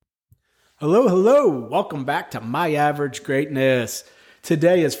Hello, hello. Welcome back to My Average Greatness.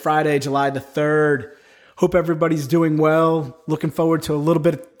 Today is Friday, July the 3rd. Hope everybody's doing well. Looking forward to a little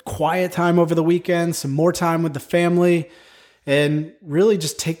bit of quiet time over the weekend, some more time with the family, and really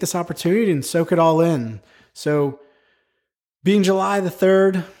just take this opportunity and soak it all in. So, being July the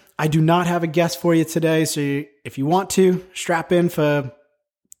 3rd, I do not have a guest for you today. So if you want to, strap in for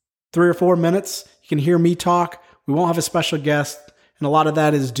 3 or 4 minutes. You can hear me talk. We won't have a special guest. And a lot of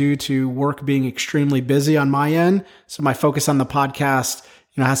that is due to work being extremely busy on my end. So my focus on the podcast,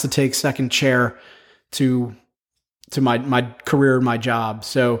 has to take second chair to my career and my job.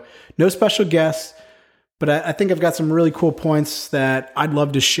 So no special guests, but I think I've got some really cool points that I'd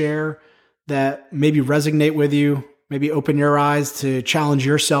love to share that maybe resonate with you, maybe open your eyes to challenge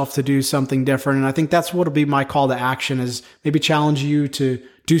yourself to do something different. And I think that's what'll be my call to action, is maybe challenge you to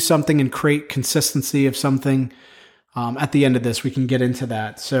do something and create consistency of something. At the end of this, we can get into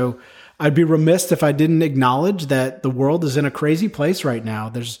that. So I'd be remiss if I didn't acknowledge that the world is in a crazy place right now.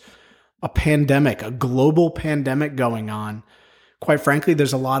 There's a pandemic, a global pandemic going on. Quite frankly,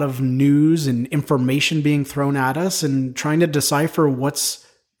 there's a lot of news and information being thrown at us and trying to decipher what's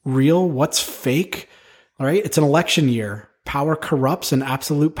real, what's fake. All right. It's an election year. Power corrupts, and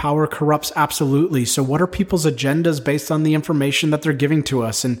absolute power corrupts absolutely. So what are people's agendas based on the information that they're giving to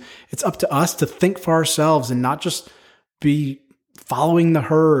us? And it's up to us to think for ourselves and not just be following the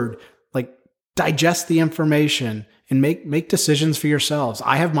herd. Like, digest the information and make decisions for yourselves.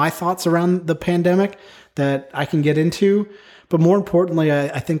 I have my thoughts around the pandemic that I can get into, but more importantly,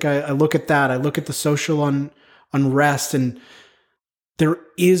 I think I look at that. I look at the social unrest, and there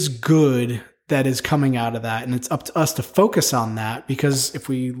is good that is coming out of that. And it's up to us to focus on that, because if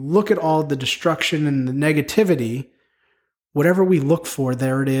we look at all the destruction and the negativity, whatever we look for,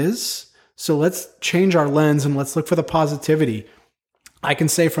 there it is. So let's change our lens and let's look for the positivity. I can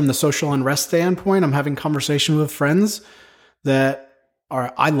say from the social unrest standpoint, I'm having conversations with friends that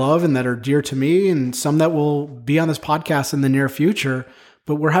I love and that are dear to me, and some that will be on this podcast in the near future.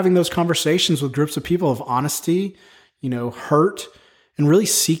 But we're having those conversations with groups of people of honesty, hurt, and really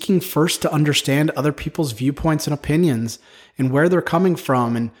seeking first to understand other people's viewpoints and opinions and where they're coming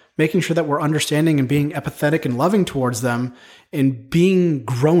from, and making sure that we're understanding and being empathetic and loving towards them, and being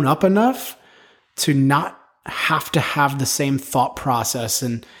grown up enough to not have to have the same thought process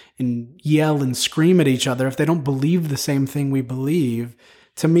and yell and scream at each other if they don't believe the same thing we believe.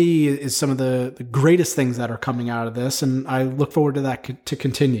 To me, is some of the greatest things that are coming out of this. And I look forward to that to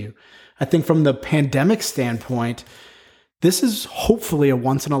continue. I think from the pandemic standpoint, this is hopefully a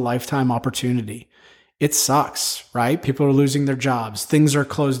once in a lifetime opportunity. It sucks, right? People are losing their jobs. Things are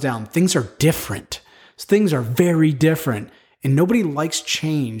closed down. Things are different. Things are very different. And nobody likes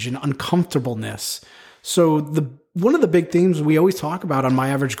change and uncomfortableness. So one of the big themes we always talk about on My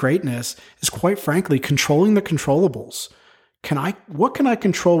Average Greatness is, quite frankly, controlling the controllables. What can I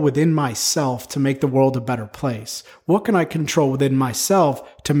control within myself to make the world a better place? What can I control within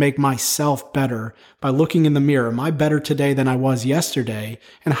myself to make myself better by looking in the mirror? Am I better today than I was yesterday?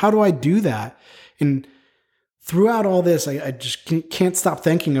 And how do I do that? And throughout all this, I just can't stop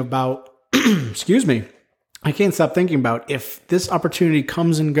thinking about, excuse me, I can't stop thinking about, if this opportunity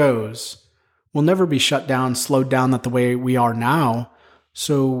comes and goes, we'll never be shut down, slowed down the way we are now.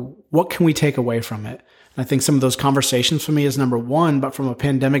 So what can we take away from it? I think some of those conversations for me is number one, but from a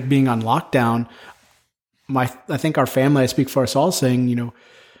pandemic being on lockdown, I think our family, I speak for us all, saying,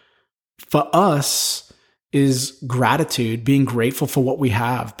 for us is gratitude, being grateful for what we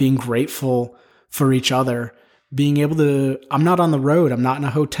have, being grateful for each other, being able to, I'm not on the road. I'm not in a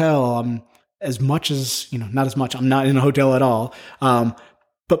hotel. I'm not in a hotel at all.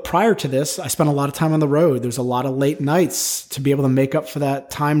 But prior to this, I spent a lot of time on the road. There's a lot of late nights to be able to make up for that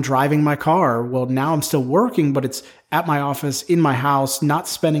time driving my car. Well, now I'm still working, but it's at my office, in my house, not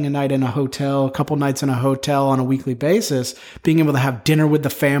spending a night in a hotel, a couple nights in a hotel on a weekly basis, being able to have dinner with the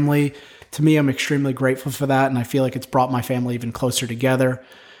family. To me, I'm extremely grateful for that. And I feel like it's brought my family even closer together.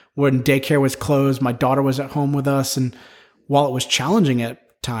 When daycare was closed, my daughter was at home with us. And while it was challenging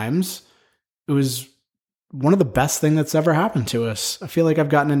at times, it was one of the best things that's ever happened to us. I feel like I've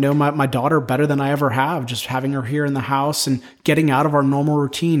gotten to know my daughter better than I ever have, just having her here in the house and getting out of our normal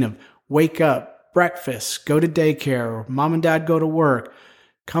routine of wake up, breakfast, go to daycare, mom and dad go to work,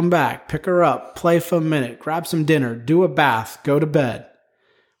 come back, pick her up, play for a minute, grab some dinner, do a bath, go to bed.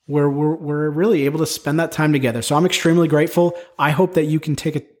 Where we're really able to spend that time together. So I'm extremely grateful. I hope that you can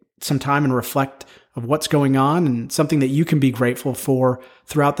take some time and reflect of what's going on and something that you can be grateful for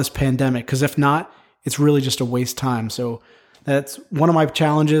throughout this pandemic. Because if not, it's really just a waste time. So that's one of my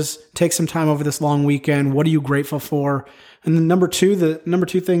challenges. Take some time over this long weekend. What are you grateful for? And then the number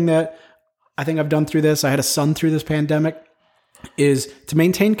two thing that I think I've done through this, I had a son through this pandemic, is to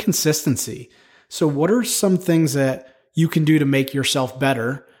maintain consistency. So what are some things that you can do to make yourself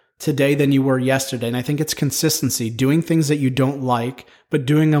better today than you were yesterday? And I think it's consistency, doing things that you don't like, but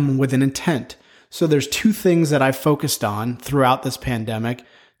doing them with an intent. So there's two things that I've focused on throughout this pandemic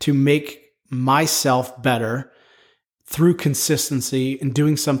to make myself better through consistency and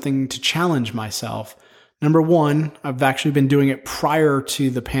doing something to challenge myself. Number one, I've actually been doing it prior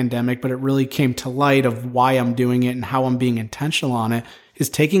to the pandemic, but it really came to light of why I'm doing it and how I'm being intentional on it, is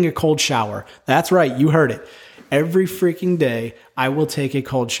taking a cold shower. That's right, you heard it. Every freaking day, I will take a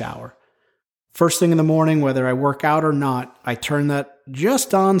cold shower. First thing in the morning, whether I work out or not, I turn that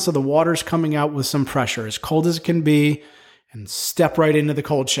just on so the water's coming out with some pressure, as cold as it can be, and step right into the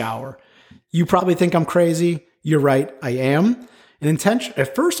cold shower. You probably think I'm crazy. You're right, I am.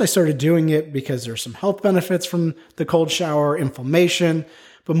 At first, I started doing it because there's some health benefits from the cold shower, inflammation.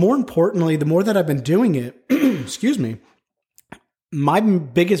 But more importantly, the more that I've been doing it, excuse me, my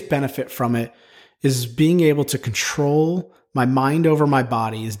biggest benefit from it is being able to control my mind over my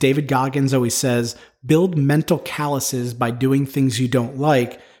body. As David Goggins always says, build mental calluses by doing things you don't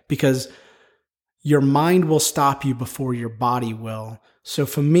like, because your mind will stop you before your body will. So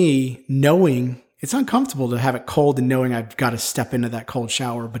for me, knowing it's uncomfortable to have it cold and knowing I've got to step into that cold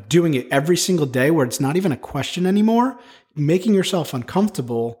shower, but doing it every single day where it's not even a question anymore, making yourself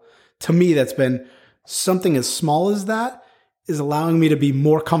uncomfortable, to me, that's been something as small as that is allowing me to be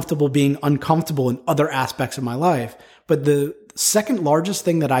more comfortable being uncomfortable in other aspects of my life. But the second largest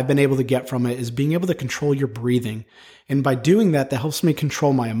thing that I've been able to get from it is being able to control your breathing. And by doing that, that helps me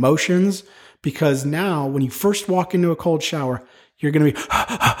control my emotions, because now when you first walk into a cold shower, you're going to be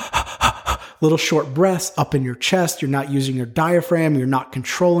little short breaths up in your chest. You're not using your diaphragm. You're not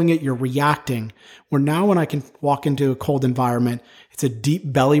controlling it. You're reacting. Where now when I can walk into a cold environment, it's a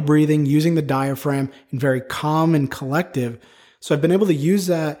deep belly breathing, using the diaphragm, and very calm and collective. So I've been able to use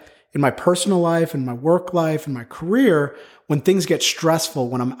that in my personal life, in my work life, in my career. When things get stressful,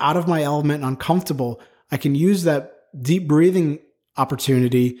 when I'm out of my element and uncomfortable, I can use that deep breathing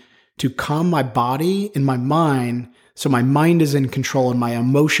opportunity to calm my body and my mind, so my mind is in control and my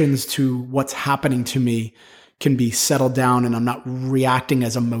emotions to what's happening to me can be settled down and I'm not reacting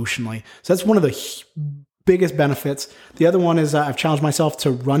as emotionally. So that's one of the biggest benefits. The other one is I've challenged myself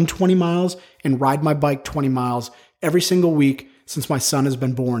to run 20 miles and ride my bike 20 miles every single week since my son has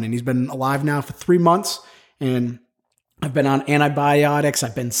been born. And he's been alive now for 3 months, and I've been on antibiotics.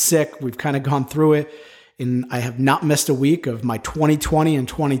 I've been sick. We've kind of gone through it, and I have not missed a week of my 2020 and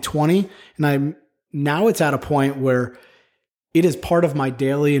 2020. And now it's at a point where it is part of my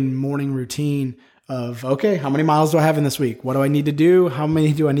daily and morning routine of, okay, how many miles do I have in this week? What do I need to do? How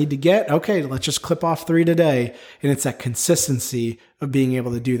many do I need to get? Okay, let's just clip off 3 today. And it's that consistency of being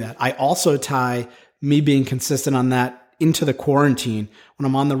able to do that. I also tie me being consistent on that into the quarantine. When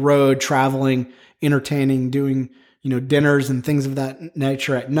I'm on the road, traveling, entertaining, doing, dinners and things of that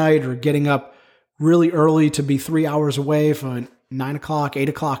nature at night, or getting up really early to be 3 hours away from a 9 o'clock, 8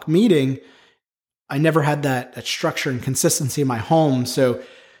 o'clock meeting, I never had that structure and consistency in my home. So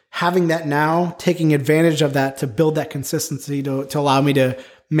having that now, taking advantage of that to build that consistency to allow me to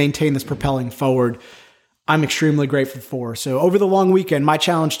maintain this propelling forward, I'm extremely grateful for. So over the long weekend, my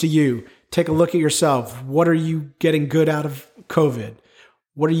challenge to you, take a look at yourself. What are you getting good out of COVID?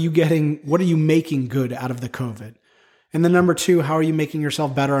 What are you making good out of the COVID? And then number 2, how are you making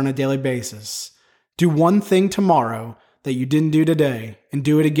yourself better on a daily basis? Do one thing tomorrow that you didn't do today, and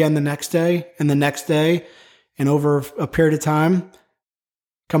do it again the next day and the next day, and over a period of time,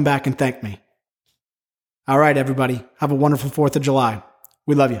 come back and thank me. All right, everybody. Have a wonderful 4th of July.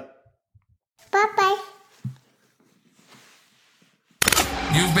 We love you. Bye-bye.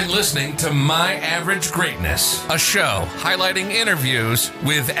 You've been listening to My Average Greatness, a show highlighting interviews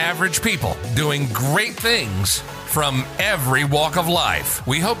with average people doing great things from every walk of life.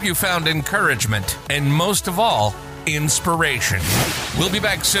 We hope you found encouragement and, most of all, inspiration. We'll be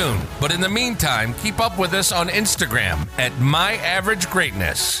back soon, but in the meantime, keep up with us on Instagram at My Average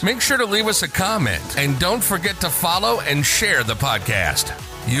Greatness. Make sure to leave us a comment, and don't forget to follow and share the podcast.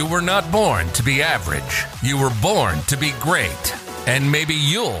 You were not born to be average. You were born to be great. And maybe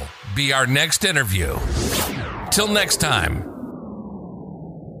you'll be our next interview. Till next time.